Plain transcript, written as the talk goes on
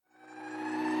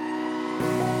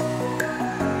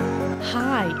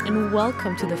Hi, and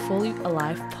welcome to the Fully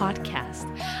Alive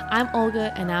podcast. I'm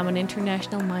Olga, and I'm an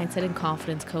international mindset and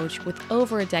confidence coach with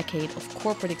over a decade of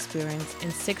corporate experience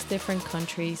in 6 different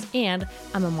countries, and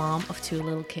I'm a mom of 2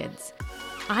 little kids.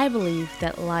 I believe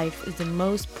that life is the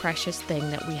most precious thing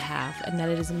that we have, and that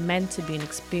it is meant to be an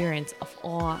experience of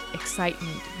awe,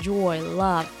 excitement, joy,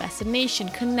 love, fascination,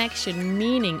 connection,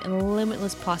 meaning, and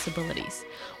limitless possibilities.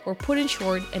 Or put in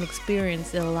short, an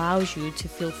experience that allows you to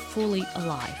feel fully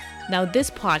alive. Now, this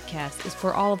podcast is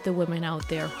for all of the women out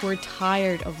there who are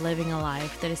tired of living a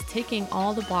life that is ticking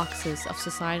all the boxes of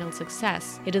societal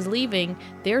success. It is leaving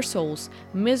their souls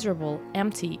miserable,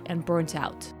 empty, and burnt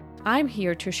out. I'm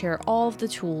here to share all of the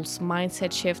tools,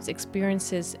 mindset shifts,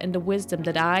 experiences, and the wisdom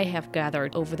that I have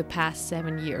gathered over the past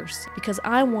 7 years. Because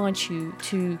I want you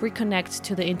to reconnect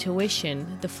to the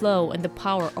intuition, the flow, and the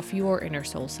power of your inner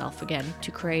soul self again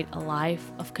to create a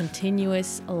life of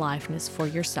continuous aliveness for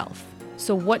yourself.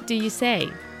 So what do you say?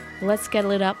 Let's get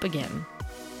lit up again.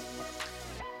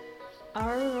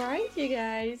 All right, you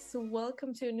guys.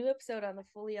 Welcome to a new episode on the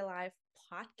Fully Alive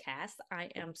podcast. I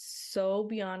am so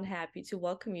beyond happy to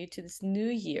welcome you to this new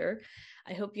year.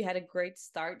 I hope you had a great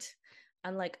start,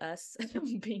 unlike us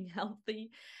being healthy.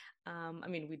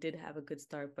 We did have a good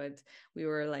start, but we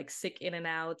were like sick in and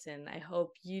out, and I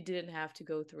hope you didn't have to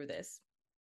go through this.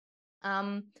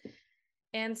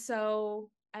 And so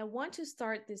I want to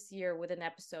start this year with an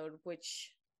episode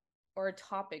or a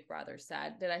topic rather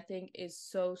said, that I think is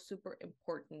so super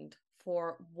important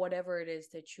for whatever it is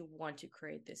that you want to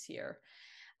create this year.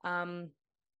 I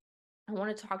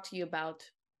want to talk to you about,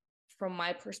 from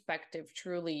my perspective,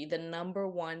 truly the number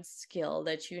one skill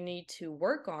that you need to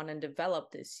work on and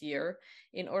develop this year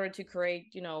in order to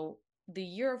create, the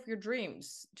year of your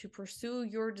dreams, to pursue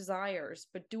your desires,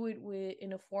 but do it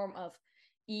in a form of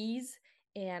ease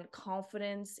and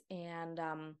confidence and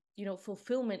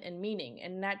fulfillment and meaning,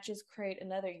 and not just create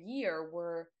another year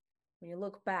where when you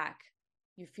look back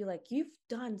you feel like you've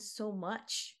done so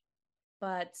much,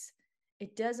 but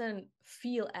it doesn't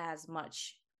feel as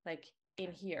much like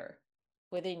in here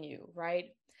within you, right?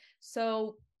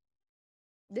 So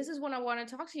this is what I want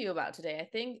to talk to you about today. I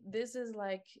think this is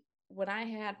like when I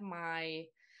had my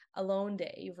alone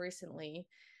day recently,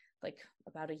 like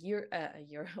about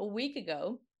a week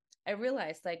ago. I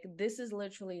realized like this is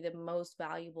literally the most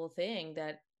valuable thing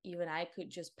that even I could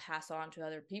just pass on to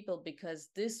other people, because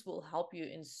this will help you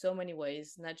in so many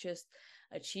ways, not just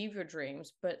achieve your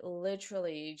dreams, but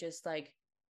literally just like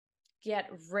get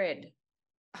rid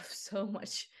of so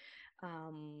much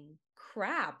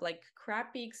crap, like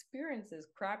crappy experiences,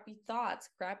 crappy thoughts,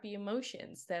 crappy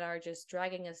emotions that are just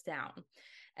dragging us down.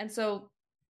 And so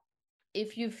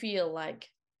if you feel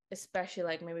like, especially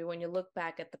like maybe when you look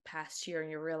back at the past year and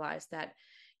you realize that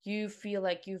you feel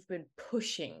like you've been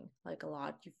pushing like a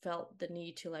lot, you felt the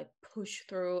need to like push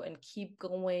through and keep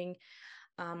going.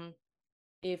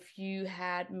 If you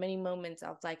had many moments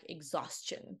of like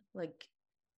exhaustion, like,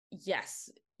 yes,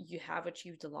 you have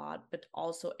achieved a lot, but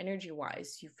also energy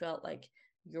wise, you felt like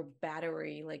your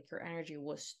battery, like your energy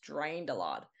was drained a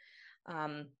lot.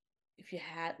 If you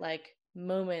had like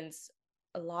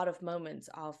a lot of moments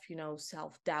of,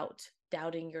 self-doubt,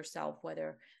 doubting yourself,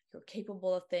 whether you're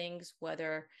capable of things,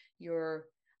 whether you're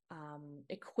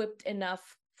equipped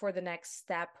enough for the next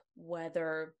step,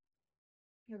 whether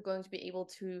you're going to be able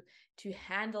to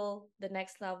handle the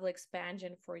next level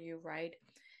expansion for you, right?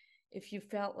 If you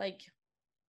felt like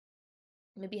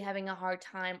maybe having a hard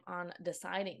time on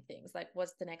deciding things, like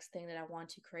what's the next thing that I want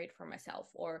to create for myself,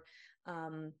 or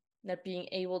not being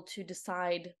able to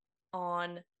decide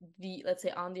on let's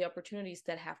say, on the opportunities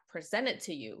that have presented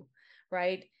to you,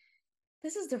 right?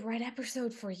 This is the right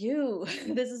episode for you.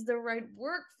 This is the right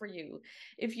work for you.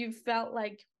 If you felt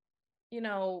like, you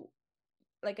know,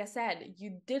 like I said,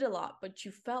 you did a lot, but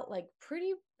you felt like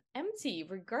pretty empty,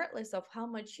 regardless of how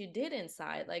much you did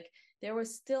inside. Like there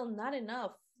was still not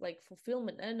enough like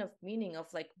fulfillment, not enough meaning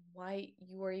of like why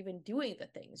you were even doing the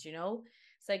things.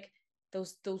 It's like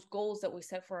those goals that we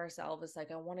set for ourselves is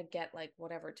like, I want to get like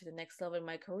whatever to the next level in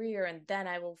my career, and then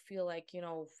I will feel like,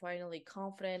 finally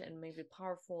confident and maybe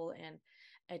powerful and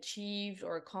achieved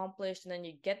or accomplished. And then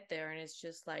you get there and it's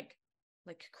just like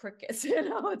crickets.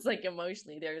 It's like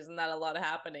emotionally there's not a lot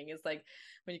happening. It's like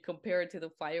when you compare it to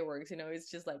the fireworks,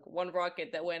 it's just like one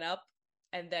rocket that went up,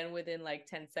 and then within like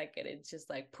 10 seconds it's just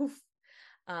like poof,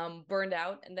 burned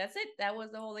out, and that's it. That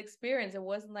was the whole experience. It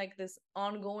wasn't like this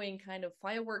ongoing kind of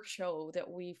fireworks show that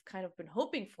we've kind of been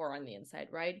hoping for on the inside,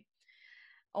 right?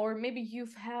 Or maybe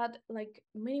you've had like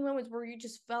many moments where you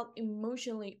just felt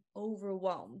emotionally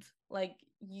overwhelmed, like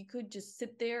you could just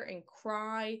sit there and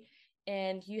cry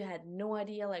and you had no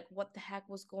idea like what the heck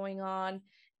was going on,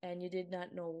 and you did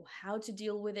not know how to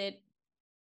deal with it.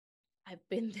 I've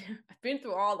been there. I've been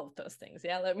through all of those things.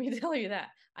 Yeah, let me tell you that.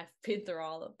 I've been through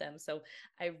all of them. So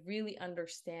I really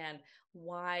understand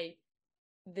why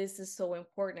this is so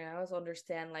important. And I also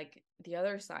understand like the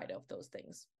other side of those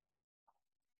things.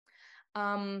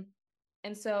 Um,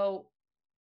 and so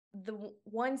the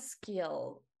one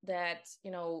skill that,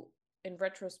 in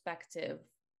retrospective,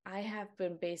 I have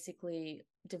been basically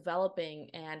developing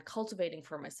and cultivating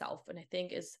for myself, and I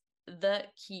think is the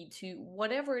key to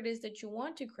whatever it is that you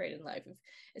want to create in life.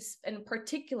 And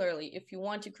particularly if you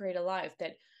want to create a life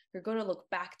that you're going to look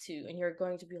back to and you're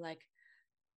going to be like,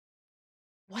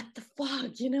 what the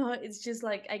fuck, it's just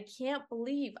like, I can't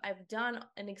believe I've done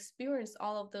and experienced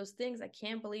all of those things. I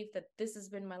can't believe that this has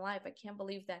been my life. I can't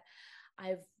believe that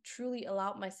I've truly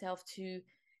allowed myself to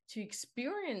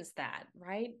experience that,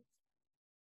 right?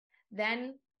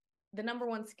 Then the number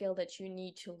one skill that you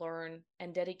need to learn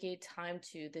and dedicate time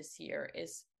to this year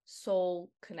is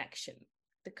soul connection.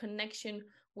 The connection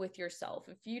with yourself.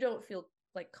 If you don't feel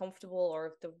like comfortable, or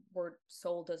if the word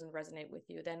soul doesn't resonate with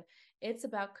you, then it's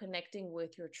about connecting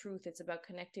with your truth. It's about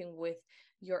connecting with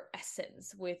your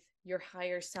essence, with your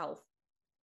higher self.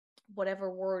 Whatever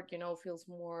word, feels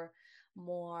more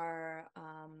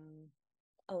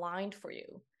aligned for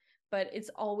you. But it's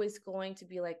always going to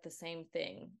be like the same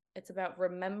thing. It's about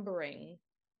remembering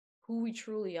who we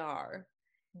truly are,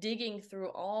 digging through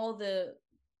all the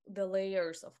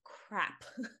layers of crap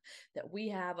that we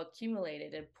have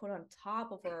accumulated and put on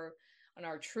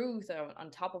our truth, on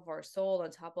top of our soul,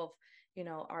 on top of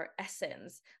our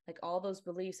essence, like all those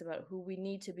beliefs about who we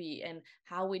need to be and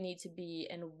how we need to be,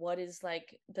 and what is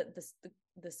like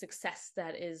the success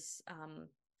that is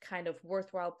kind of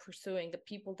worthwhile pursuing, the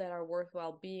people that are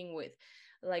worthwhile being with,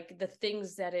 like the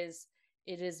things that it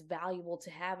is valuable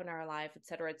to have in our life,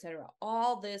 etc., etc.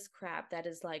 All this crap that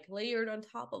is like layered on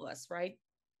top of us, right?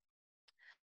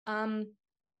 um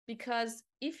because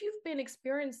if you've been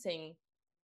experiencing,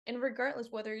 and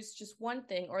regardless whether it's just one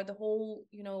thing or the whole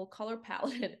color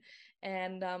palette,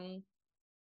 and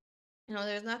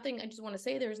there's nothing, I just want to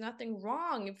say there's nothing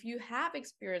wrong if you have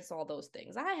experienced all those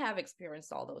things. I have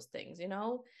experienced all those things,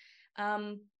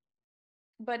 um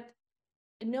but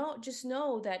no, just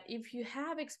know that if you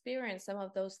have experienced some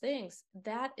of those things,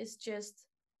 that is just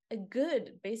a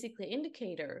good basically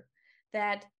indicator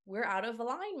that we're out of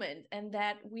alignment, and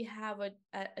that we have a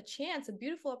chance, a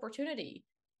beautiful opportunity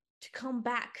to come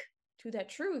back to that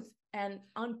truth and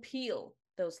unpeel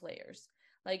those layers,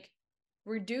 like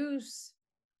reduce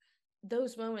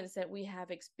those moments that we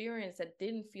have experienced that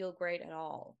didn't feel great at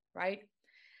all, right?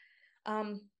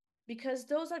 um because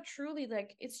those are truly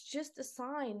like, it's just a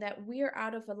sign that we are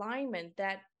out of alignment,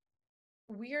 that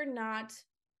we're not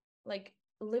like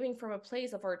living from a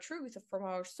place of our truth, from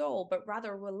our soul, but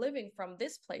rather we're living from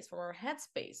this place, from our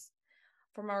headspace,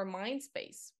 from our mind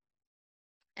space.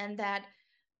 And that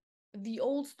the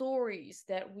old stories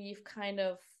that we've kind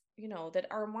of, that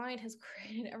our mind has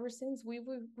created ever since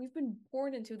we've been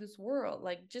born into this world.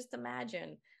 Like, just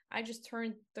imagine, I just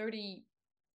turned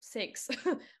 36.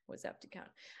 What's up to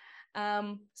count?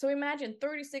 So imagine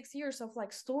 36 years of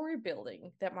like story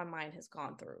building that my mind has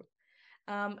gone through.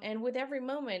 And with every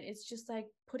moment, it's just like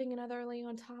putting another layer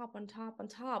on top, on top, on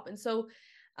top. And so,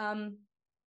 um,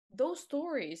 those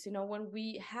stories, when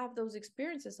we have those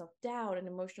experiences of doubt and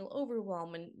emotional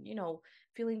overwhelm, and,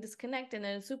 feeling disconnected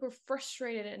and super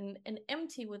frustrated and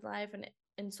empty with life,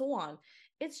 and so on,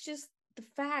 it's just the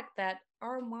fact that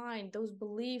our mind, those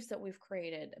beliefs that we've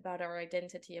created about our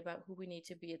identity, about who we need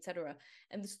to be, etc.,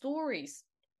 and the stories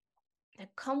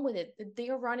that come with it, that they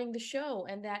are running the show,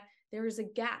 and that there is a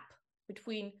gap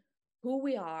between who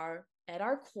we are at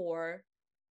our core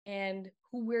and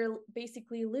who we're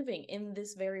basically living in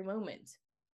this very moment,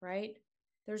 right?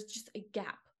 There's just a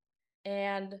gap.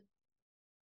 And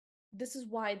this is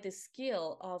why this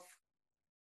skill of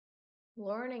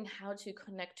learning how to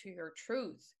connect to your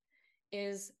truth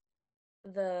is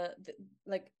the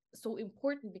like so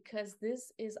important, because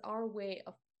this is our way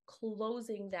of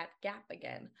closing that gap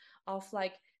again, of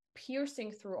like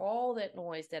piercing through all that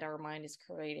noise that our mind is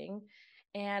creating,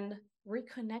 and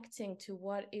reconnecting to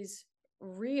what is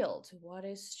real, to what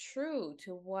is true,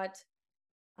 to what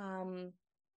um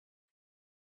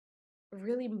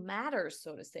really matters,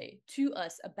 so to say, to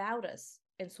us, about us,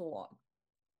 and so on.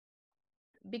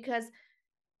 Because,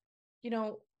 you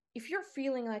know, if you're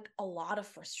feeling like a lot of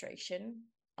frustration,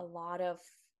 a lot of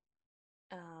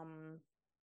um,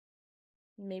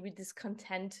 maybe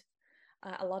discontent,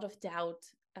 a lot of doubt,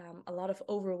 a lot of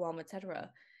overwhelm, etc.,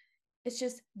 it's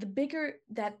just the bigger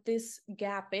that this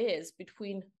gap is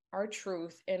between our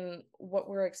truth and what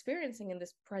we're experiencing in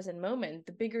this present moment,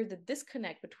 the bigger the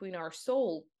disconnect between our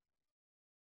soul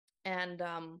and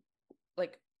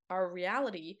like our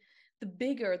reality, the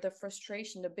bigger the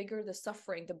frustration, the bigger the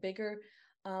suffering, the bigger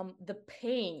the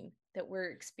pain that we're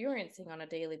experiencing on a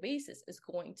daily basis is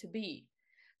going to be.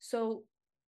 So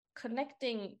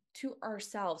connecting to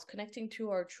ourselves, connecting to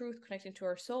our truth, connecting to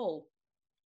our soul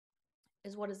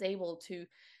is what is able to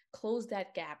close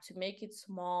that gap, to make it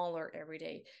smaller every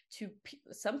day, to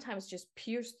sometimes just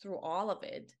pierce through all of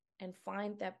it and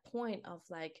find that point of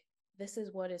like, this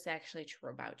is what is actually true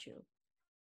about you.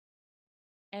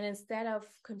 And instead of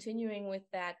continuing with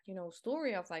that, you know,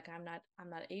 story of like, I'm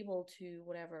not able to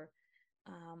whatever,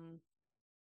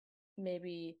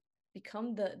 maybe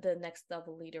become the next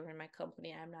level leader in my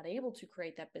company, I'm not able to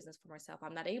create that business for myself,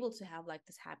 I'm not able to have like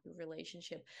this happy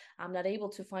relationship, I'm not able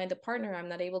to find a partner, I'm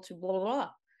not able to blah blah blah,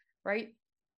 right?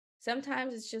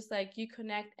 Sometimes it's just like you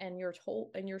connect and your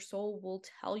soul will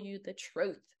tell you the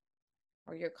truth,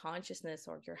 or your consciousness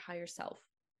or your higher self,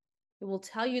 it will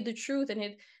tell you the truth. And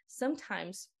it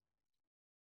sometimes,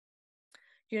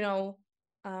 you know,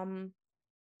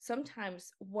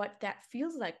 sometimes what that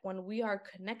feels like when we are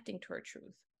connecting to our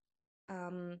truth,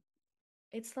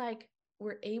 it's like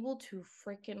we're able to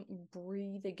freaking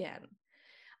breathe again.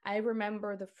 I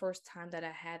remember the first time that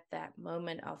I had that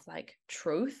moment of like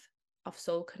truth, of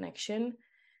soul connection.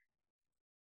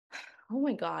 Oh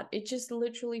my God, it just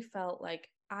literally felt like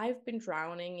I've been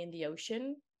drowning in the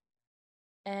ocean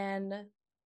and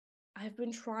I've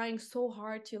been trying so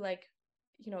hard to like,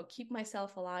 you know, keep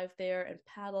myself alive there and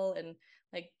paddle and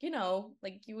like, you know,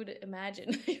 like you would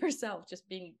imagine yourself just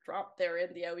being dropped there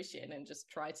in the ocean and just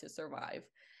try to survive.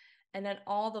 And then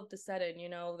all of the sudden, you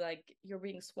know, like you're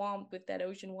being swamped with that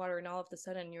ocean water and all of the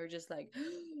sudden you're just like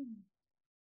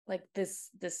this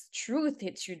truth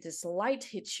hits you, this light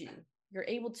hits you. You're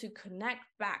able to connect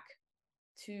back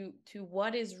to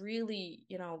what is really,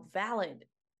 you know, valid.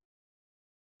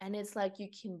 And it's like you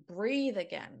can breathe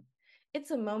again. It's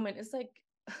a moment, it's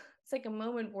like a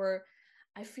moment where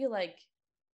I feel like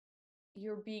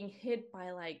you're being hit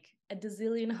by like a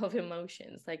dozillion of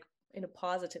emotions, like in a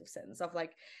positive sense of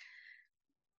like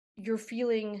you're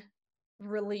feeling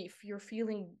relief, you're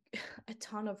feeling a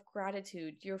ton of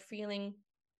gratitude, you're feeling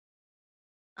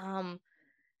um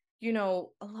you know,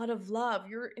 a lot of love.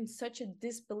 You're in such a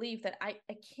disbelief that I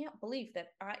can't believe that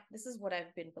this is what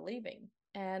I've been believing.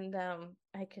 And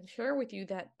I can share with you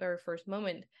that very first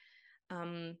moment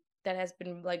that has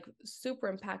been like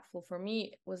super impactful for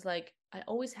me was like I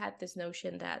always had this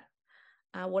notion that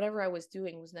whatever I was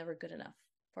doing was never good enough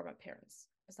for my parents.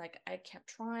 It's like I kept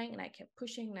trying and I kept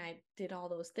pushing and I did all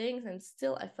those things and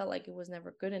still I felt like it was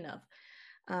never good enough.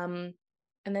 Um,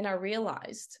 and then I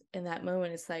realized in that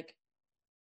moment, it's like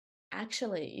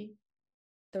actually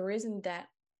the reason that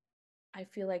I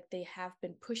feel like they have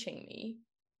been pushing me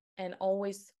and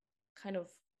always kind of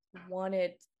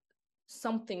wanted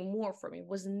something more from me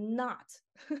was not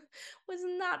was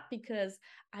not because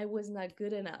I was not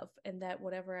good enough and that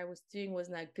whatever I was doing was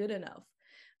not good enough,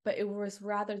 but it was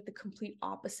rather the complete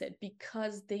opposite,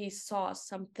 because they saw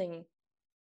something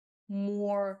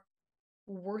more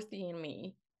worthy in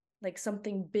me, like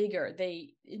something bigger.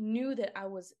 They knew that I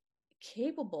was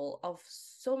capable of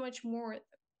so much more,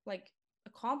 like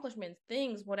accomplishments,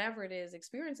 things, whatever it is,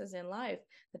 experiences in life,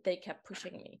 that they kept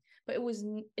pushing me. But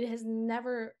it had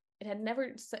never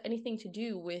anything to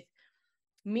do with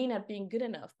me not being good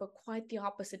enough, but quite the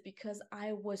opposite, because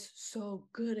I was so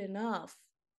good enough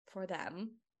for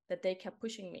them that they kept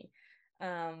pushing me.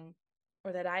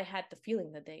 Or that I had the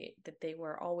feeling that they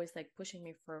were always like pushing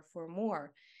me for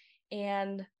more.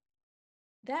 And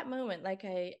that moment, like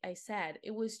I said,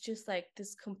 it was just like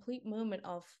this complete moment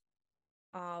of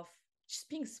just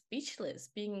being speechless,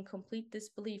 being in complete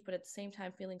disbelief, but at the same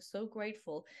time feeling so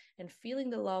grateful and feeling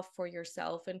the love for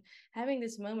yourself and having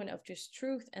this moment of just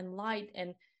truth and light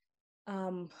and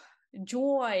um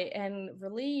joy and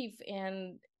relief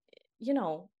and, you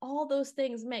know, all those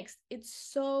things mixed. It's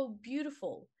so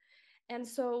beautiful. And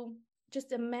so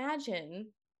just imagine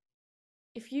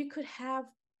if you could have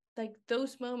like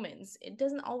those moments. It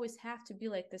doesn't always have to be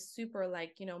like this super,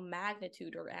 like, you know,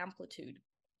 magnitude or amplitude,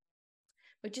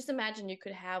 but just imagine you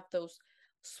could have those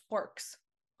sparks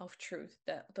of truth,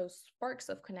 that those sparks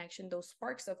of connection, those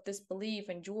sparks of disbelief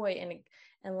and joy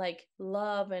and like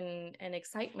love and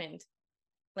excitement,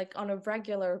 like on a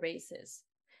regular basis.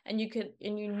 And you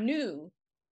knew,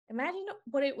 imagine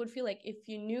what it would feel like if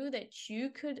you knew that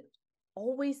you could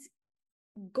always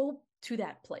go to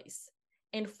that place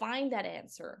and find that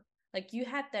answer Like you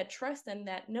had that trust and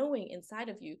that knowing inside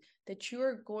of you that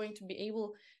you're going to be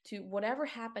able to, whatever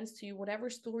happens to you, whatever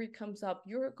story comes up,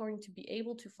 you're going to be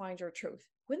able to find your truth.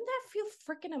 Wouldn't that feel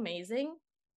freaking amazing?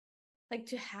 Like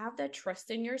to have that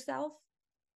trust in yourself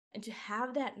and to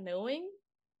have that knowing.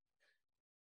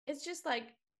 It's just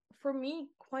like, for me,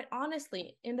 quite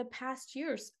honestly, in the past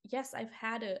years, yes, I've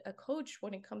had a coach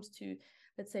when it comes to,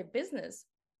 let's say, business.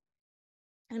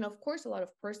 And of course, a lot of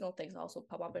personal things also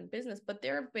pop up in business, but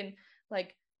there have been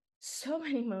like so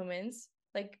many moments,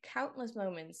 like countless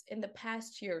moments in the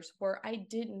past years where I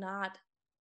did not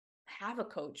have a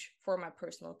coach for my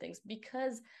personal things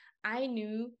because I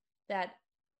knew that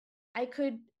I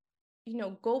could,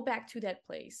 go back to that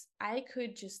place. I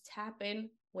could just tap in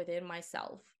within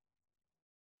myself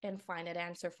and find that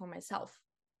answer for myself.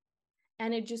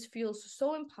 And it just feels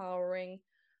so empowering,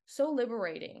 so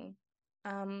liberating,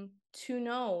 to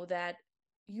know that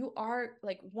you are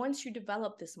like, once you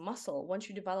develop this muscle, once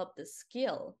you develop this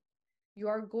skill, you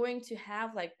are going to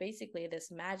have like basically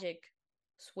this magic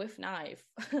Swiss knife,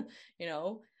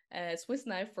 a Swiss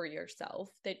knife for yourself,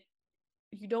 that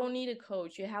you don't need a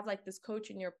coach. You have like this coach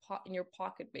in your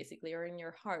pocket basically, or in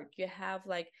your heart. You have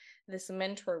like this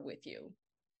mentor with you,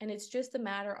 and it's just a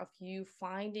matter of you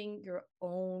finding your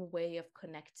own way of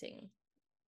connecting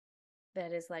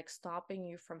that is like stopping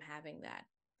you from having that.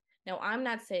 Now, I'm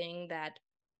not saying that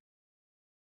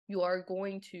you're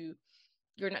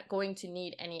not going to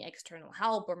need any external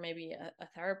help, or maybe a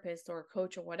therapist or a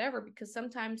coach or whatever, because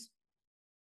sometimes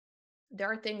there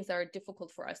are things that are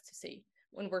difficult for us to see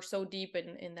when we're so deep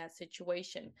in that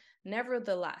situation.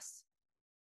 Nevertheless,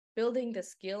 building the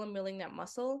skill and building that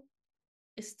muscle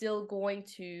is still going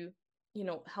to,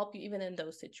 help you even in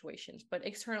those situations. But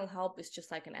external help is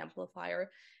just like an amplifier,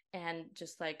 and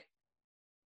just like,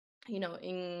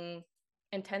 in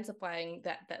intensifying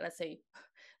that let's say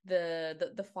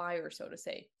the fire, so to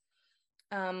say.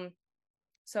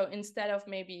 So instead of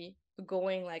maybe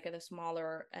going like at a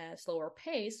smaller, slower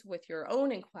pace with your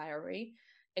own inquiry,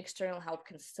 external help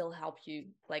can still help you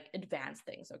like advance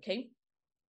things, okay?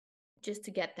 Just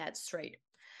to get that straight.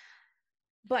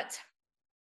 But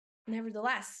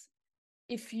nevertheless,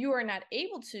 if you are not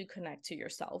able to connect to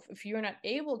yourself, if you're not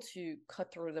able to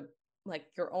cut through the like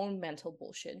your own mental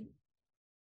bullshit,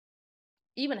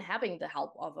 even having the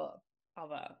help of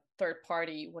a third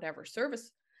party, whatever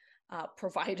service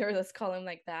provider, let's call him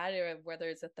like that, or whether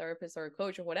it's a therapist or a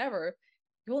coach or whatever,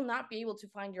 you will not be able to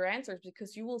find your answers,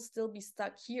 because you will still be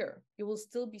stuck here. You will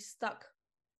still be stuck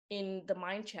in the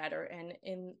mind chatter and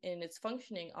in its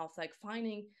functioning of like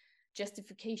finding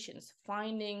justifications,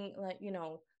 finding like,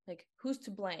 like who's to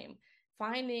blame,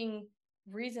 finding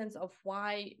reasons of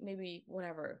why, maybe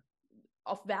whatever,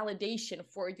 of validation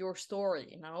for your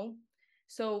story,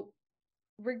 So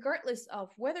regardless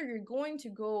of whether you're going to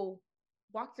go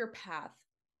walk your path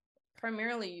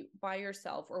primarily by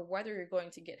yourself, or whether you're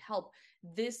going to get help,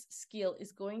 this skill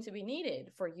is going to be needed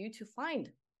for you to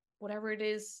find whatever it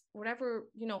is, whatever,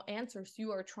 answers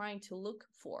you are trying to look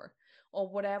for, or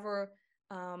whatever,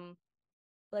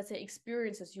 let's say,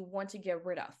 experiences you want to get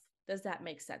rid of. Does that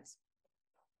make sense?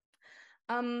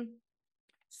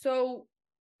 So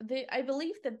I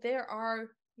believe that there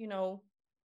are,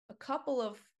 a couple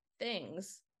of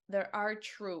things that are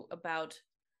true about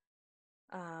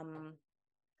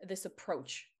this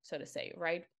approach, so to say,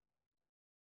 right?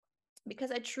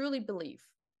 Because I truly believe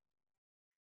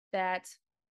that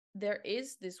there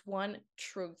is this one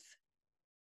truth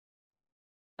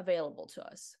available to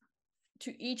us,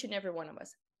 to each and every one of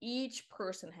us. Each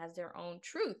person has their own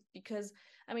truth, because,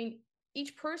 I mean,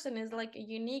 each person is like a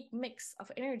unique mix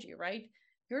of energy, right?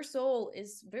 Your soul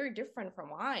is very different from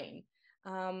mine.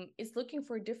 It's looking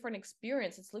for a different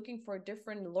experience. It's looking for a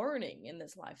different learning in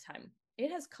this lifetime.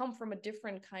 It has come from a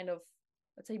different kind of,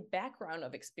 let's say, background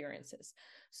of experiences.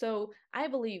 So I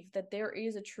believe that there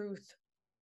is a truth,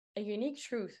 a unique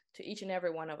truth to each and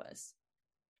every one of us.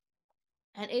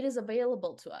 And it is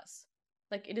available to us.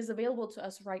 Like, it is available to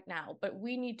us right now, but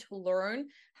we need to learn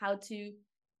how to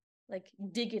like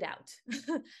dig it out,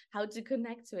 how to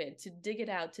connect to it, to dig it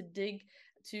out,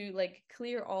 to like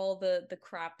clear all the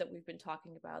crap that we've been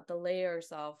talking about, the layers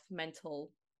of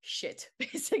mental shit,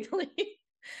 basically,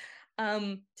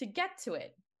 to get to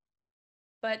it.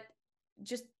 But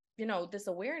just, this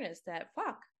awareness that,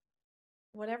 fuck,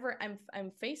 whatever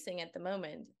I'm facing at the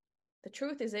moment, the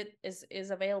truth is it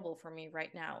is available for me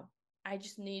right now. I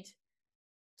just need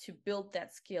to build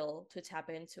that skill to tap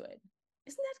into it.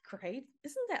 Isn't that great?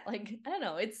 Isn't that like, I don't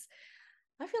know,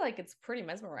 I feel like it's pretty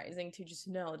mesmerizing to just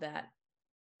know that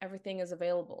everything is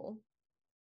available,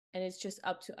 and it's just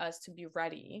up to us to be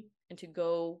ready and to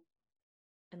go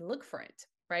and look for it,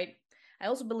 right? I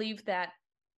also believe that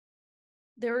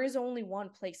there is only one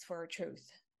place for our truth.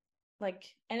 Like,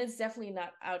 and it's definitely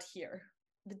not out here.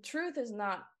 The truth is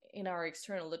not in our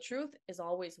external. The truth is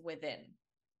always within.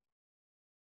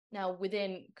 Now,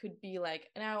 within could be like,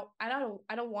 now I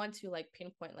don't want to like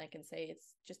pinpoint like and say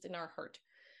it's just in our heart.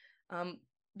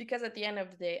 Because at the end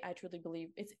of the day, I truly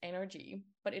believe it's energy.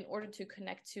 But in order to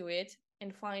connect to it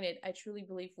and find it, I truly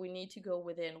believe we need to go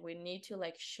within. We need to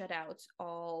like shut out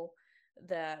all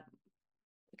the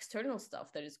external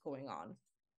stuff that is going on,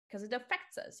 because it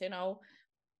affects us,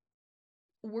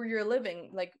 where you're living,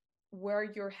 like where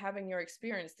you're having your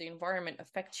experience, the environment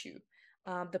affects you.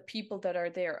 The people that are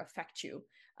there affect you.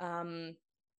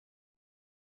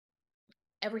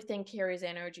 Everything carries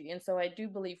energy. And so I do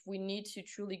believe we need to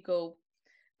truly go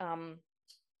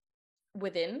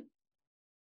within,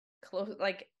 close,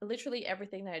 like literally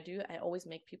everything that I do, I always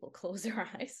make people close their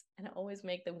eyes and I always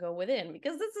make them go within,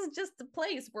 because this is just the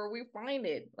place where we find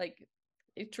it. Like,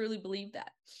 I truly believe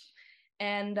that.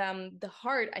 And the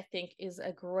heart, I think, is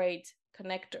a great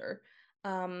connector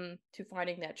to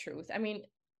finding that truth. I mean,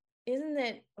 isn't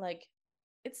it like,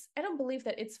 I don't believe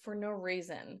that it's for no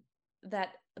reason that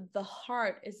the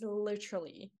heart is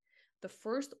literally the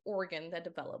first organ that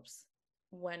develops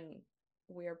when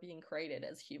we are being created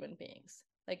as human beings.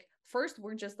 Like, first,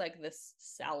 we're just like this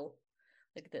cell,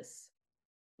 like this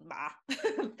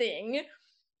thing.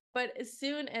 But as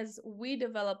soon as we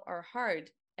develop our heart,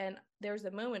 and there's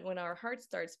a moment when our heart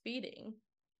starts beating,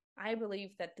 I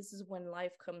believe that this is when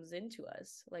life comes into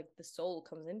us, like the soul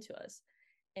comes into us.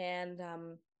 And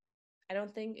I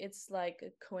don't think it's like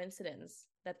a coincidence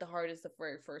that the heart is the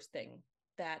very first thing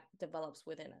that develops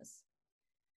within us.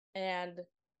 And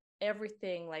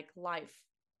everything, like life,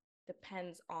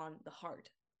 depends on the heart.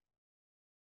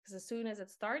 Because as soon as it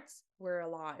starts, we're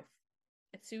alive.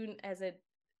 As soon as it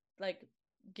like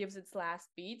gives its last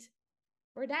beat,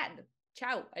 we're dead.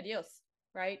 Ciao, adios,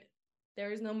 right?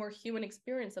 There is no more human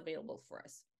experience available for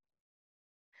us.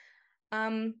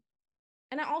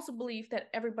 And I also believe that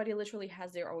everybody literally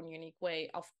has their own unique way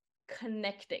of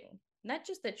connecting. Not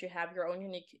just that you have your own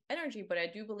unique energy, but I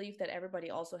do believe that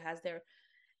everybody also has their,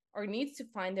 or needs to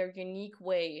find their unique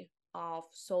way of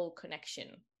soul connection.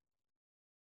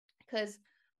 Because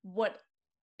what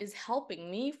is helping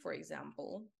me, for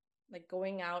example, like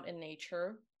going out in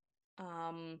nature,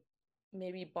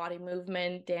 maybe body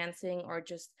movement, dancing, or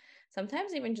just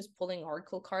sometimes even just pulling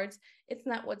oracle cards, it's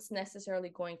not what's necessarily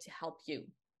going to help you.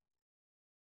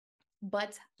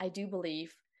 But I do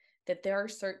believe that there are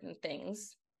certain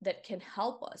things that can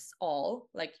help us all,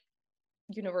 like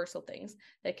universal things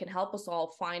that can help us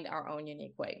all find our own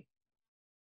unique way.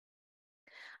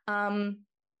 And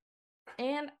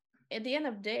at the end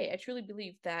of the day, I truly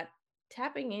believe that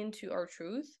tapping into our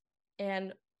truth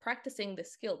and practicing the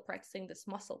skill, practicing this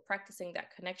muscle, practicing that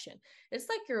connection, it's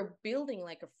like you're building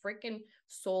like a freaking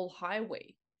soul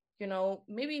highway.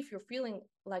 Maybe if you're feeling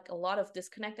like a lot of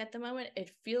disconnect at the moment,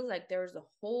 it feels like there's a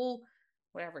whole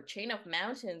whatever chain of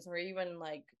mountains, or even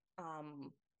like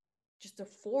just a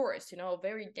forest, a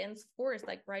very dense forest,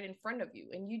 like right in front of you,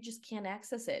 and you just can't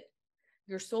access it.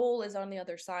 Your soul is on the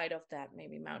other side of that,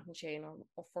 maybe mountain chain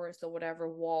or forest or whatever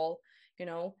wall,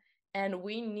 and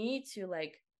we need to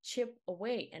like chip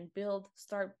away and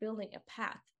start building a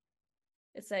path.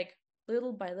 It's like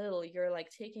little by little, you're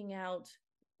like taking out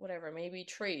whatever, maybe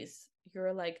trees,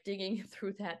 you're like digging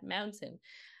through that mountain,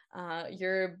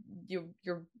 you're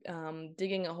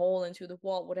digging a hole into the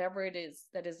wall, whatever it is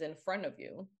that is in front of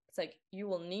you. It's like you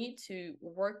will need to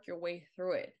work your way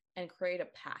through it and create a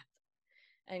path,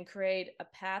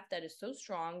 that is so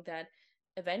strong that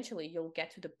eventually you'll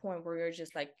get to the point where you're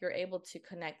just like, you're able to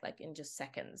connect like in just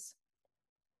seconds,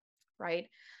 right?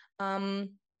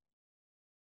 And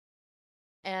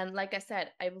like I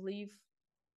said, I believe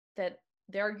that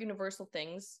there are universal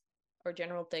things or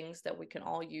general things that we can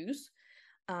all use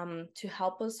to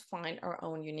help us find our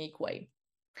own unique way.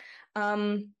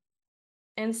 And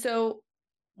so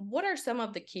what are some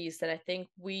of the keys that I think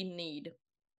we need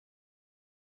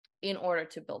in order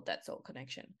to build that soul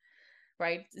connection,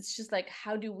 right? It's just like,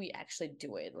 how do we actually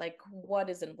do it? Like, what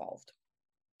is involved?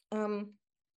 So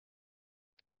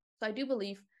I do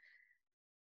believe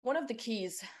one of the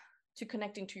keys to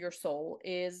connecting to your soul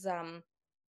is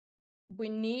we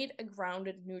need a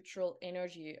grounded, neutral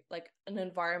energy, like an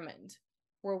environment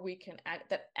where we can act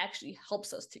that actually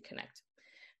helps us to connect.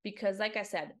 Because like I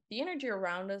said, the energy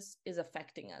around us is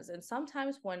affecting us. And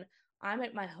sometimes when I'm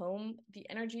at my home, the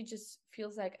energy just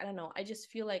feels like, I don't know, I just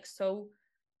feel like so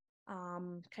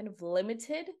kind of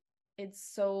limited. It's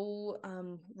so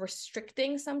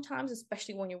restricting sometimes,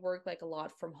 especially when you work like a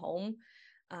lot from home.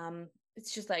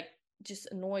 It's just like just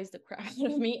annoys the crap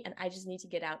out of me, and I just need to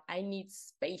get out. I need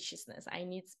spaciousness. I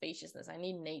need spaciousness. I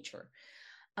need nature.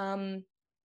 And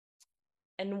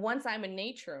once I'm in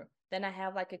nature, then I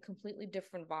have like a completely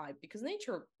different vibe, because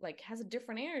nature like has a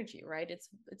different energy, right? It's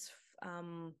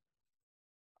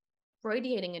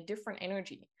radiating a different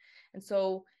energy. And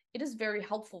so it is very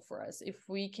helpful for us if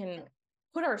we can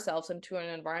put ourselves into an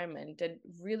environment that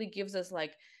really gives us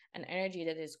like an energy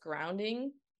that is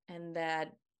grounding and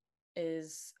that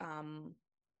is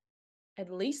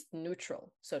at least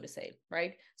neutral, so to say,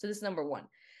 right? So this is number one.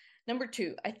 Number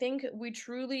two, I think we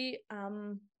truly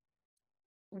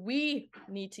we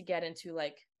need to get into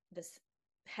like this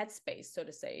headspace, so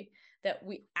to say, that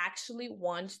we actually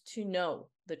want to know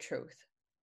the truth.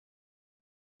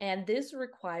 And this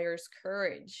requires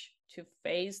courage to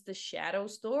face the shadow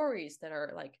stories that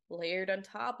are like layered on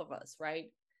top of us, right?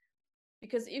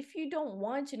 Because if you don't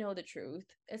want to know the truth,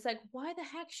 it's like, why the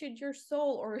heck should your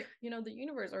soul or, the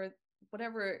universe or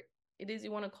whatever it is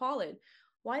you want to call it,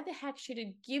 why the heck should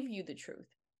it give you the truth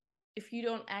if you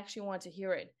don't actually want to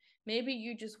hear it? Maybe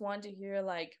you just want to hear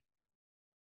like,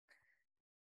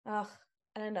 I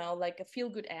don't know, like a feel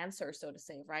good answer, so to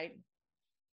say, right?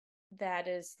 That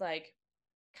is like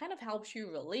kind of helps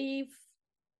you relieve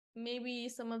maybe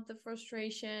some of the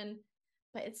frustration,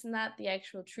 but it's not the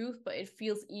actual truth, but it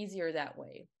feels easier that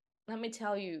way. Let me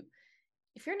tell you,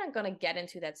 if you're not going to get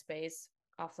into that space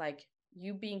of like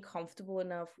you being comfortable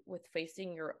enough with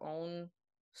facing your own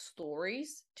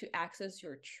stories to access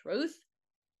your truth,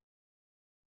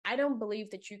 I don't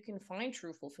believe that you can find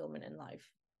true fulfillment in life,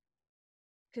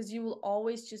 because you will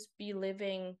always just be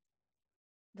living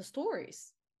the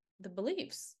stories, the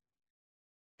beliefs.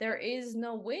 There is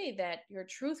no way that your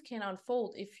truth can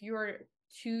unfold if you're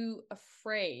too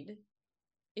afraid,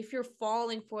 if you're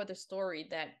falling for the story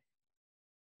that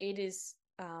it is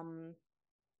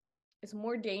it's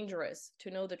more dangerous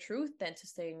to know the truth than to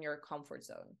stay in your comfort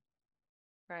zone,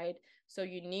 right? So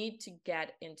you need to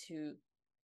get into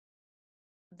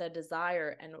the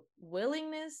desire and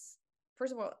willingness.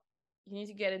 First of all, you need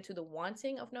to get into the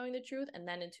wanting of knowing the truth, and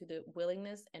then into the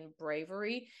willingness and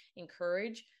bravery and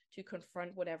courage to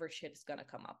confront whatever shit is gonna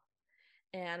come up.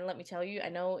 And let me tell you, I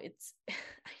know it's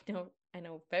I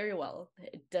know very well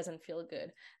it doesn't feel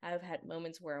good. I've had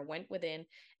moments where I went within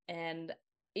and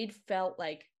it felt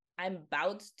like I'm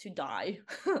about to die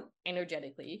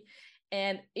energetically.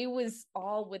 And it was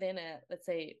all within a, let's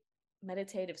say,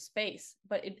 meditative space,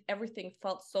 but everything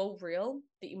felt so real.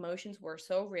 The emotions were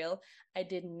so real. I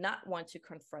did not want to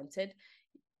confront it,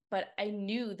 but I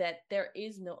knew that there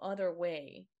is no other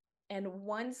way. And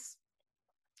once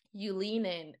you lean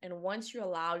in and once you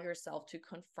allow yourself to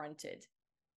confront it,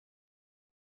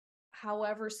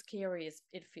 however scary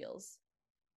it feels,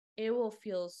 it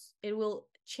will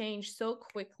change so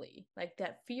quickly. Like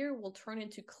that fear will turn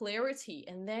into clarity,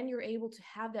 and then you're able to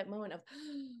have that moment of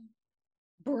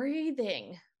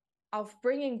breathing, of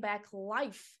bringing back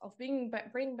life, of bringing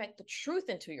back the truth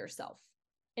into yourself.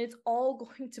 And it's all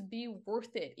going to be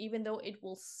worth it, even though it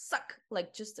will suck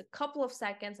like just a couple of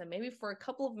seconds and maybe for a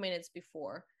couple of minutes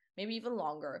before, maybe even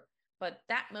longer. But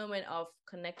that moment of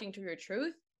connecting to your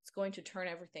truth, it's going to turn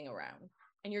everything around.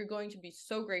 And you're going to be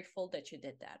so grateful that you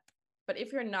did that. But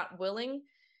if you're not willing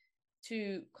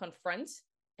to confront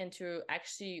and to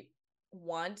actually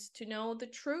want to know the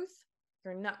truth,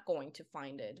 you're not going to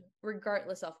find it,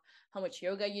 regardless of how much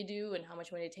yoga you do and how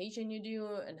much meditation you do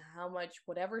and how much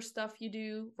whatever stuff you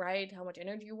do, right? How much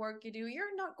energy work you do.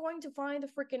 You're not going to find the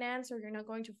freaking answer. You're not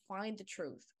going to find the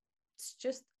truth. It's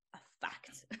just a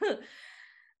fact.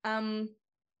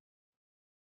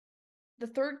 The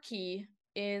third key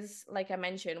is, like I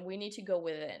mentioned, we need to go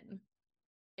within.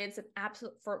 It's an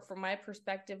absolute, from my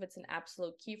perspective, it's an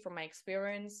absolute key from my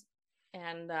experience.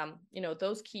 And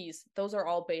those keys, those are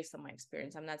all based on my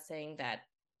experience. I'm not saying that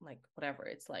like whatever,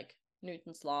 it's like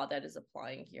Newton's law that is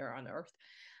applying here on earth,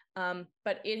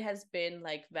 but it has been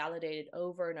like validated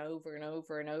over and over and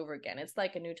over and over again. It's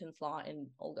like a Newton's law in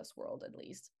Olga's world, at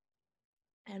least,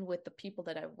 and with the people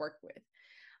that I've worked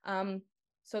with.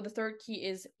 So the third key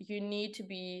is you need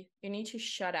to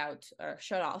shut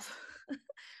off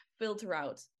filter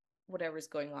out whatever's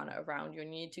going on around you. You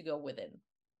need to go within.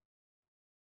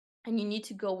 And you need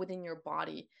to go within your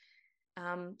body.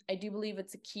 I do believe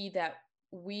it's a key that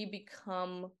we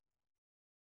become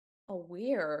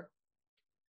aware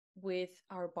with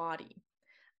our body,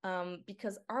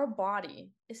 because our body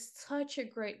is such a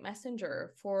great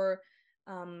messenger for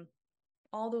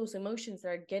all those emotions that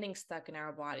are getting stuck in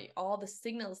our body, all the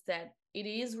signals that it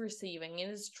is receiving. It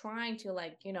is trying to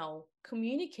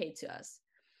communicate to us.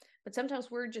 But sometimes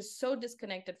we're just so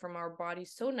disconnected from our body,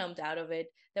 so numbed out of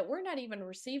it, that we're not even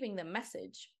receiving the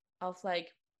message of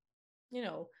like, you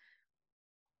know,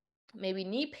 maybe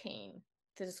knee pain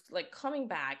that is like coming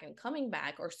back and coming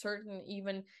back, or certain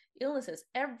even illnesses.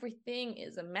 Everything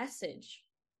is a message.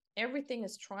 Everything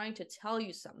is trying to tell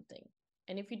you something.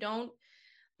 And if you don't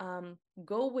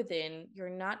go within, you're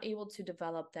not able to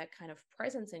develop that kind of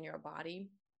presence in your body.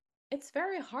 It's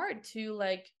very hard to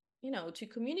like, to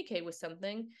communicate with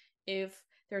something if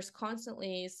there's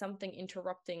constantly something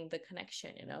interrupting the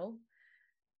connection,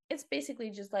 It's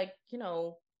basically just like,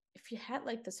 if you had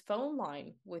like this phone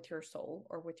line with your soul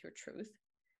or with your truth,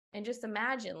 and just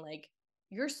imagine like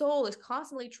your soul is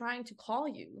constantly trying to call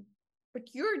you,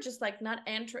 but you're just like not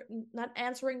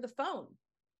answering the phone,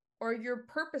 or you're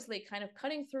purposely kind of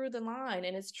cutting through the line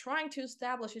and it's trying to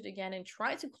establish it again and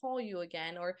try to call you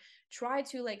again, or try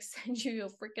to like send you a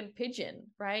freaking pigeon,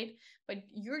 right? But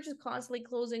you're just constantly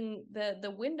closing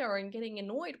the window and getting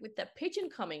annoyed with that pigeon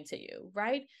coming to you,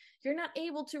 right? You're not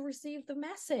able to receive the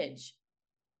message.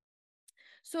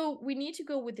 So we need to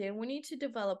go within, we need to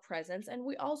develop presence, and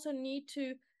we also need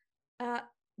to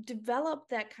develop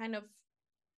that kind of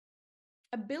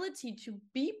ability to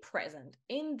be present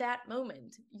in that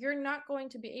moment. You're not going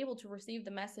to be able to receive the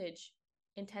message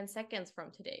in 10 seconds from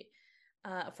today,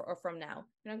 or from now.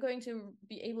 You're not going to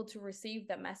be able to receive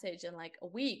that message in like a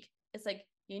week. It's like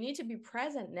you need to be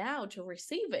present now to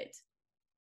receive it,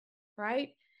 right?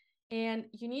 And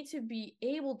you need to be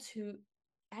able to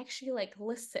actually like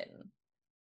listen,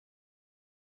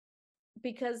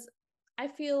 because I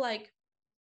feel like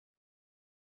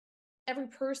every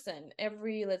person,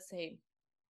 every, let's say,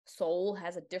 soul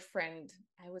has a different,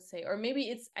 I would say, or maybe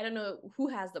it's, I don't know who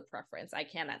has the preference. I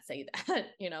cannot say that,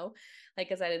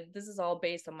 like I said, this is all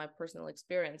based on my personal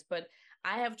experience, but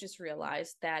I have just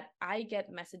realized that I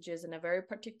get messages in a very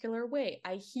particular way.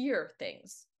 I hear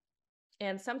things,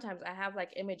 and sometimes I have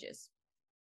like images.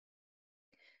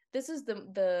 This is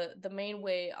the main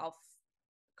way of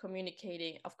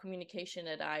communication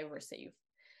that I receive.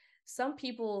 Some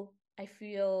people, I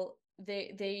feel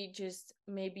they just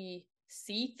maybe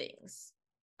see things,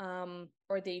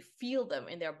 or they feel them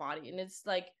in their body, and it's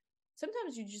like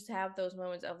sometimes you just have those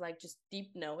moments of like just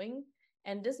deep knowing,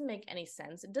 and it doesn't make any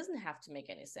sense. It doesn't have to make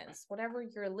any sense. Whatever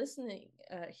you're listening,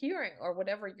 hearing, or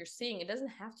whatever you're seeing, it doesn't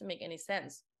have to make any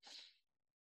sense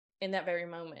in that very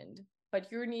moment,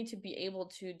 but you need to be able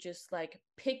to just like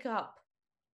pick up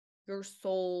your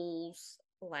soul's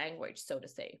language, so to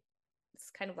say.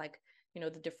 It's kind of like, the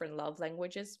different love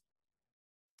languages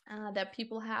that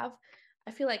people have.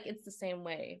 I feel like it's the same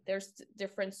way. There's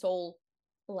different soul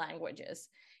languages,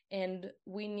 and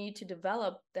we need to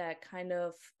develop that kind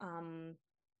of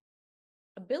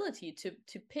ability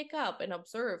to pick up and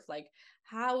observe, like,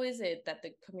 how is it that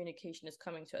the communication is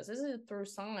coming to us? Is it through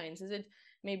signs? Is it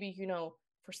maybe,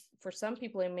 for some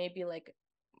people it may be like,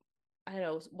 I don't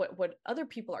know, what other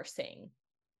people are saying.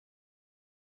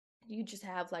 You just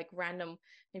have like random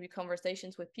maybe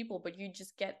conversations with people, but you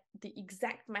just get the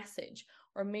exact message.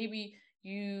 Or maybe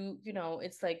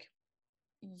it's like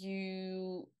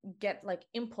you get like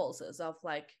impulses of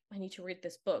like, I need to read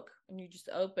this book, and you just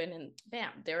open and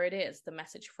bam, there it is, the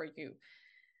message for you.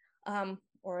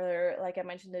 Or like I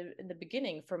mentioned in the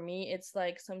beginning, for me it's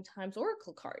like sometimes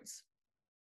oracle cards.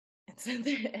 And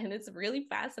it's really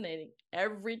fascinating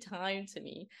every time to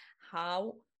me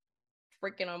how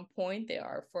freaking on point they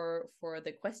are for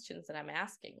the questions that I'm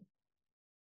asking.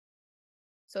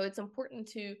 So it's important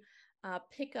to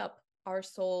pick up our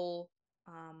soul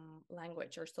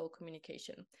language, our soul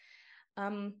communication.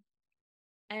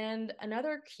 And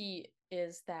another key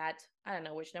is that, I don't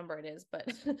know which number it is, but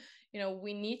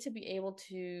we need to be able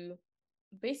to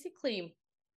basically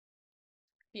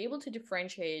be able to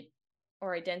differentiate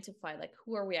or identify like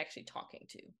who are we actually talking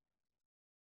to.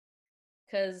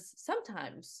 Because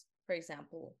sometimes, for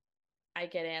example, I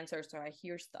get answers or I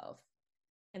hear stuff,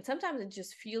 and sometimes it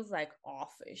just feels like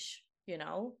offish. You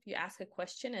ask a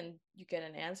question and you get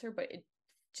an answer, but it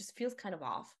just feels kind of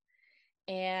off.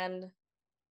 And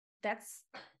that's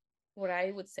what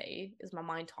I would say is my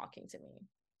mind talking to me.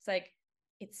 It's like,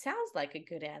 it sounds like a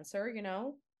good answer,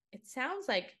 it sounds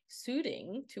like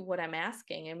suiting to what I'm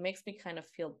asking. It makes me kind of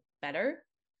feel better,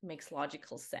 it makes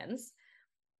logical sense,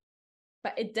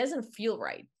 but it doesn't feel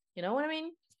right. You know what I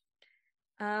mean?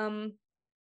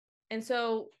 And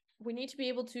so we need to be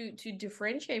able to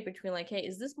differentiate between like, hey,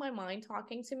 is this my mind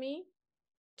talking to me,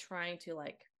 trying to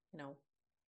like,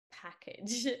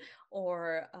 package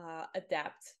or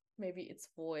adapt maybe its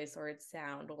voice or its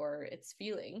sound or its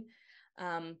feeling,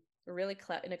 really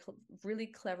in a really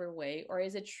clever way, or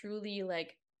is it truly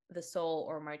like the soul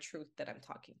or my truth that I'm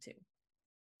talking to.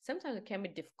 Sometimes it can be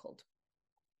difficult,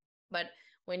 but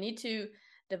we need to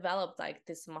develop like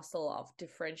this muscle of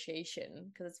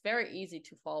differentiation, because it's very easy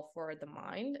to fall for the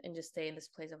mind and just stay in this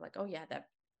place of like, oh yeah, that,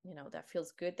 you know, that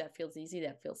feels good, that feels easy,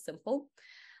 that feels simple,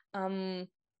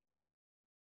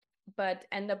 but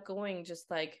end up going just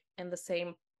like on the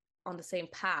same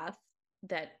path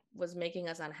that was making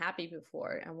us unhappy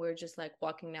before, and we're just like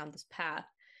walking down this path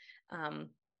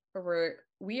where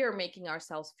we are making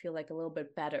ourselves feel like a little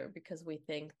bit better because we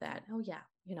think that, oh yeah,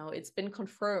 you know, it's been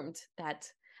confirmed that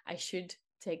I should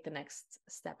take the next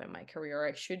step in my career, or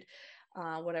I should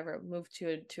whatever, move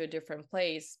to a different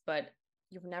place. But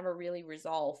you've never really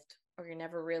resolved, or you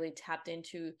never really tapped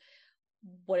into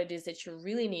what it is that you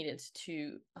really needed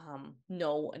to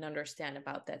know and understand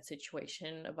about that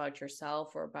situation, about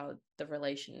yourself, or about the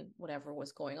relation, whatever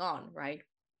was going on, right?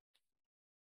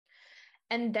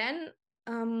 And then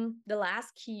the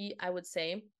last key, I would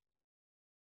say,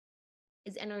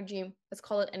 is energy. Let's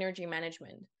call it energy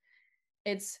management.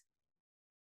 It's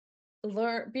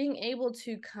being able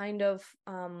to kind of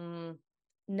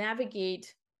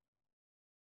navigate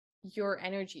your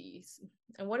energies.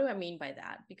 And what do I mean by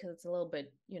that? Because it's a little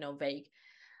bit, you know, vague.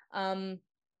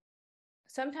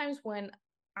 Sometimes when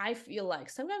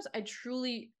sometimes I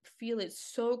truly feel it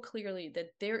so clearly that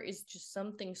there is just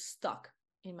something stuck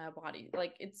in my body.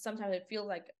 Like sometimes it feels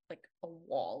like a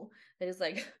wall that is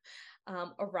like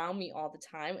around me all the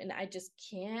time, and I just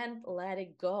can't let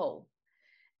it go.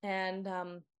 And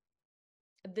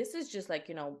this is just like,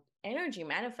 you know, energy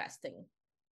manifesting.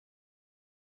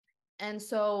 And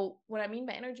so what I mean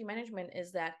by energy management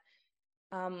is that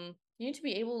you need to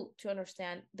be able to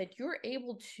understand that you're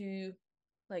able to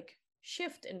like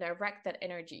shift and direct that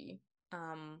energy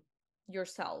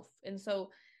yourself. And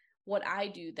so what I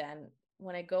do then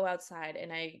when I go outside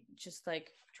and I just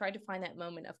like try to find that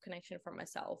moment of connection for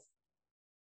myself,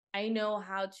 I know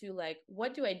how to like,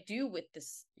 what do I do with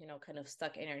this, you know, kind of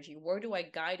stuck energy? Where do I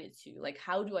guide it to? Like,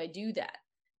 how do I do that?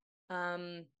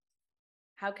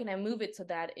 How can I move it so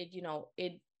that it, you know,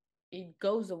 it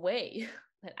goes away,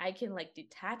 that I can like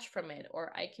detach from it,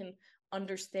 or I can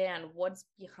understand what's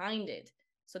behind it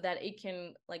so that it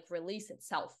can like release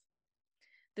itself.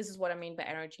 This is what I mean by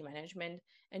energy management,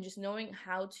 and just knowing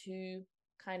how to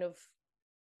kind of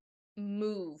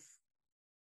move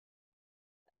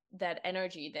that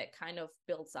energy that kind of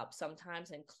builds up sometimes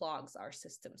and clogs our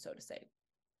system, so to say.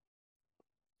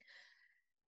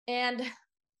 And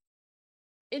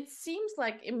it seems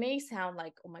like, it may sound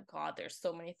like, oh my God, there's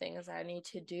so many things I need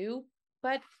to do,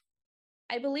 but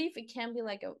I believe it can be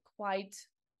like a quite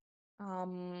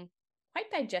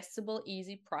digestible,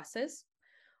 easy process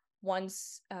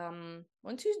once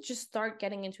you just start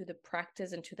getting into the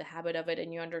practice, into the habit of it,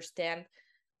 and you understand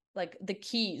like the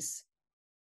keys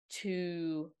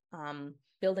to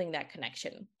building that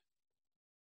connection.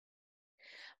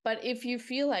 But if you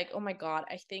feel like, oh my God,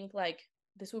 I think like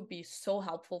this would be so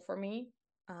helpful for me,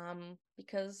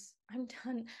 because I'm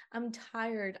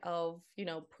tired of, you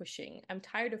know, pushing. I'm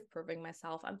tired of proving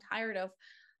myself. I'm tired of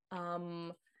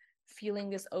feeling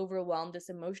this overwhelmed, this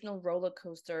emotional roller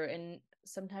coaster, and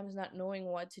sometimes not knowing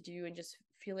what to do, and just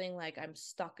feeling like I'm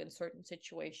stuck in certain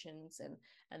situations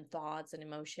and thoughts and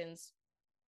emotions.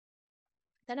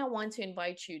 Then I want to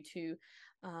invite you to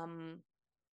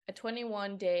a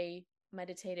 21-day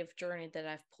meditative journey that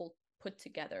I've put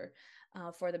together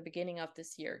for the beginning of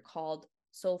this year, called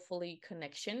Soulful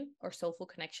Connection,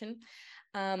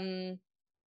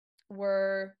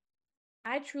 where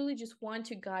I truly just want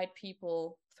to guide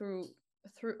people through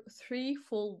 3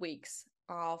 full weeks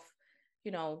of,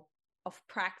 you know, of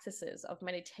practices, of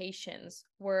meditations,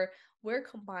 where we're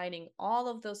combining all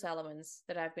of those elements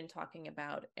that I've been talking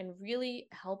about, and really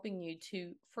helping you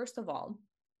to, first of all,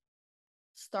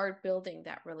 start building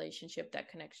that relationship, that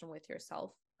connection with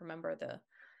yourself. Remember the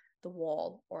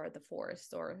wall, or the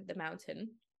forest, or the mountain.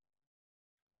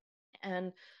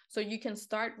 And so you can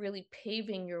start really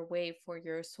paving your way for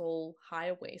your soul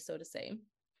highway, so to say,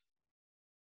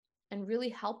 and really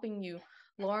helping you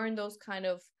learn those kind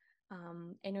of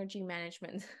energy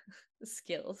management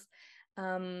skills,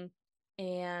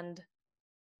 and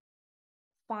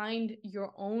find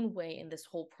your own way in this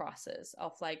whole process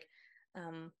of like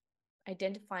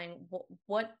identifying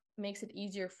what makes it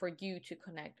easier for you to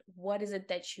connect. What is it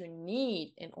that you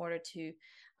need in order to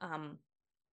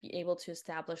be able to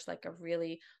establish like a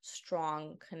really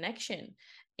strong connection,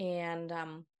 and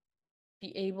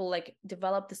be able like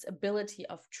develop this ability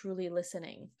of truly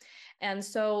listening. And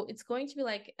so it's going to be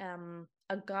like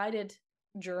a guided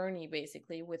journey,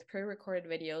 basically, with pre-recorded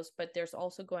videos, but there's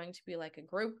also going to be like a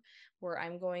group where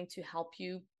I'm going to help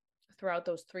you throughout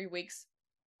those 3 weeks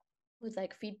with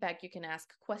like feedback. You can ask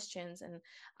questions, and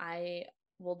I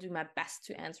will do my best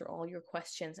to answer all your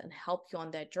questions and help you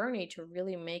on that journey to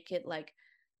really make it like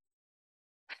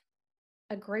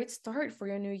a great start for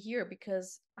your new year,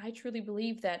 because I truly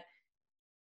believe that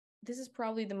this is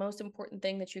probably the most important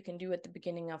thing that you can do at the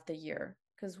beginning of the year.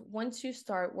 Because once you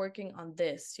start working on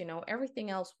this, everything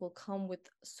else will come with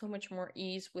so much more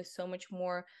ease, with so much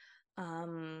more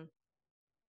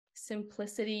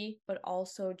simplicity, but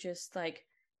also just like,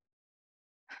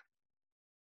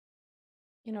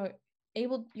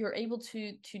 you're able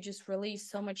to just release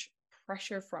so much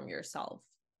pressure from yourself,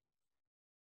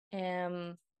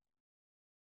 and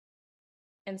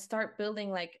start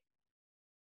building like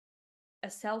a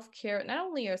self-care, not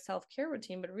only a self-care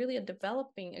routine, but really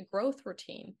developing a growth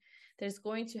routine that is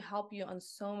going to help you on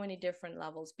so many different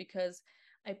levels. Because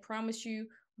I promise you,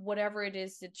 whatever it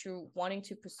is that you're wanting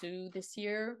to pursue this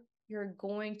year, you're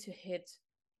going to hit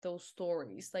those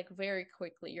stories like very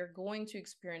quickly. You're going to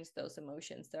experience those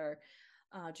emotions that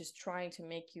are just trying to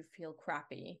make you feel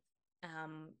crappy,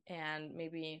 and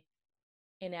maybe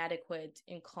inadequate,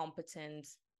 incompetent,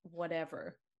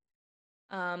 whatever.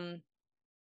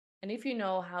 And if you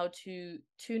know how to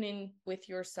tune in with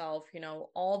yourself,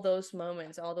 all those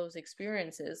moments, all those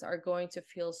experiences are going to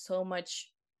feel so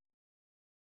much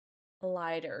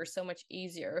lighter, so much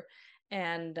easier,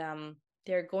 and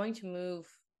they're going to move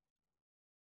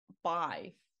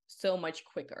by so much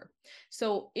quicker.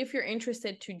 So if you're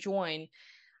interested to join,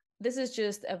 this is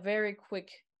just a very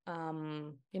quick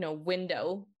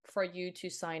window for you to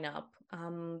sign up.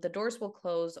 The doors will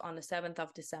close on the 7th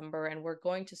of December, and we're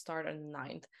going to start on the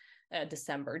 9th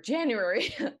December.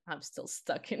 January. I'm still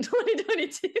stuck in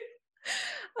 2022.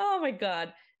 Oh my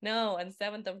God. No, on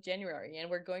 7th of January, and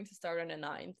we're going to start on the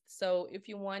 9th. So if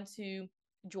you want to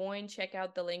join, check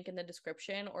out the link in the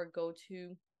description, or go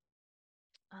to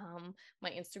my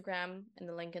Instagram and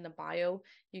the link in the bio.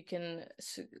 You can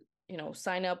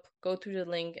sign up, go through the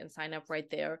link and sign up right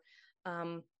there.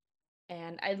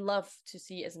 And I'd love to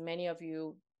see as many of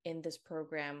you in this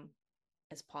program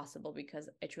as possible, because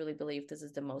I truly believe this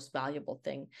is the most valuable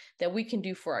thing that we can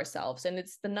do for ourselves. And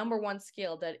it's the number one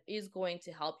skill that is going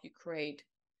to help you create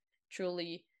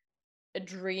truly a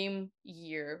dream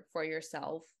year for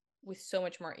yourself, with so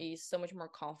much more ease, so much more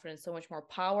confidence, so much more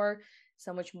power,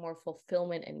 so much more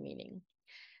fulfillment and meaning.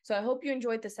 So I hope you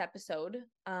enjoyed this episode.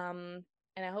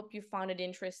 And I hope you found it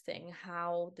interesting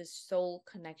how this soul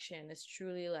connection is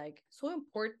truly like so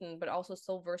important, but also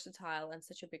so versatile and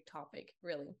such a big topic,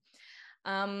 really.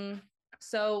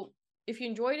 So if you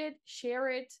enjoyed it, share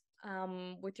it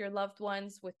with your loved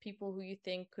ones, with people who you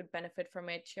think could benefit from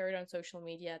it. Share it on social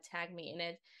media, tag me in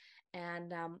it.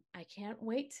 And I can't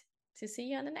wait to see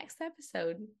you on the next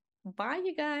episode. Bye,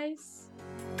 you guys.